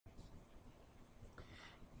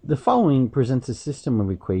The following presents a system of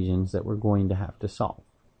equations that we're going to have to solve.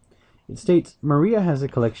 It states Maria has a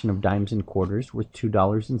collection of dimes and quarters worth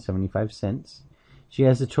 $2.75. She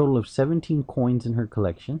has a total of 17 coins in her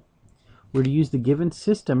collection. We're to use the given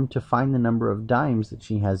system to find the number of dimes that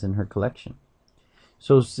she has in her collection.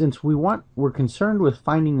 So since we're concerned with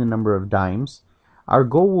finding the number of dimes, our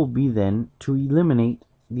goal will be then to eliminate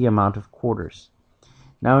the amount of quarters.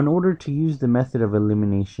 Now, in order to use the method of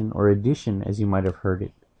elimination, or addition as you might have heard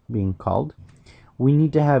it being called, we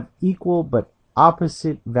need to have equal but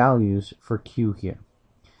opposite values for Q here.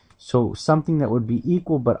 So something that would be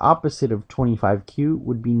equal but opposite of 25Q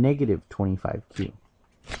would be negative 25Q.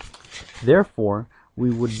 Therefore, we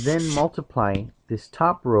would then multiply this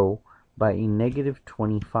top row by a negative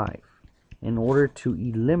 25 in order to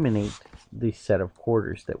eliminate the set of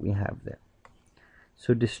quarters that we have there.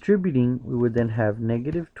 So distributing, we would then have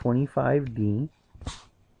negative 25D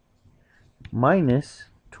minus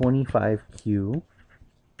 25Q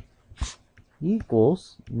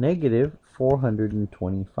equals negative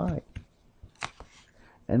 425.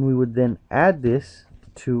 And we would then add this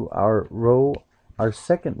to our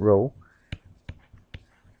second row,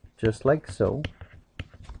 just like so.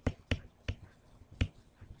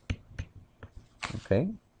 Okay.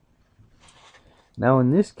 Now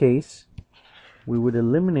in this case, we would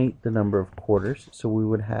eliminate the number of quarters, so we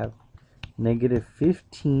would have negative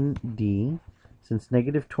 15D, since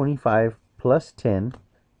negative 25 plus 10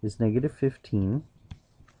 is negative 15.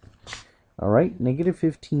 Alright, negative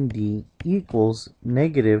 15D equals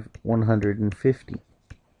negative 150.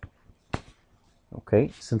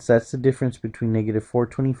 Okay, since that's the difference between negative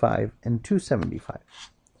 425 and 275.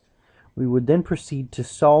 We would then proceed to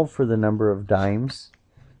solve for the number of dimes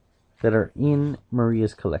that are in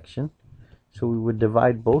Maria's collection. So we would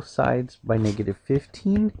divide both sides by negative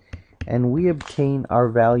 15, and we obtain our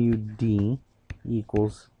value D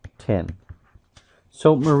equals 10.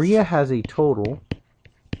 So Maria has a total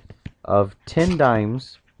of 10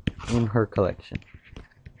 dimes in her collection.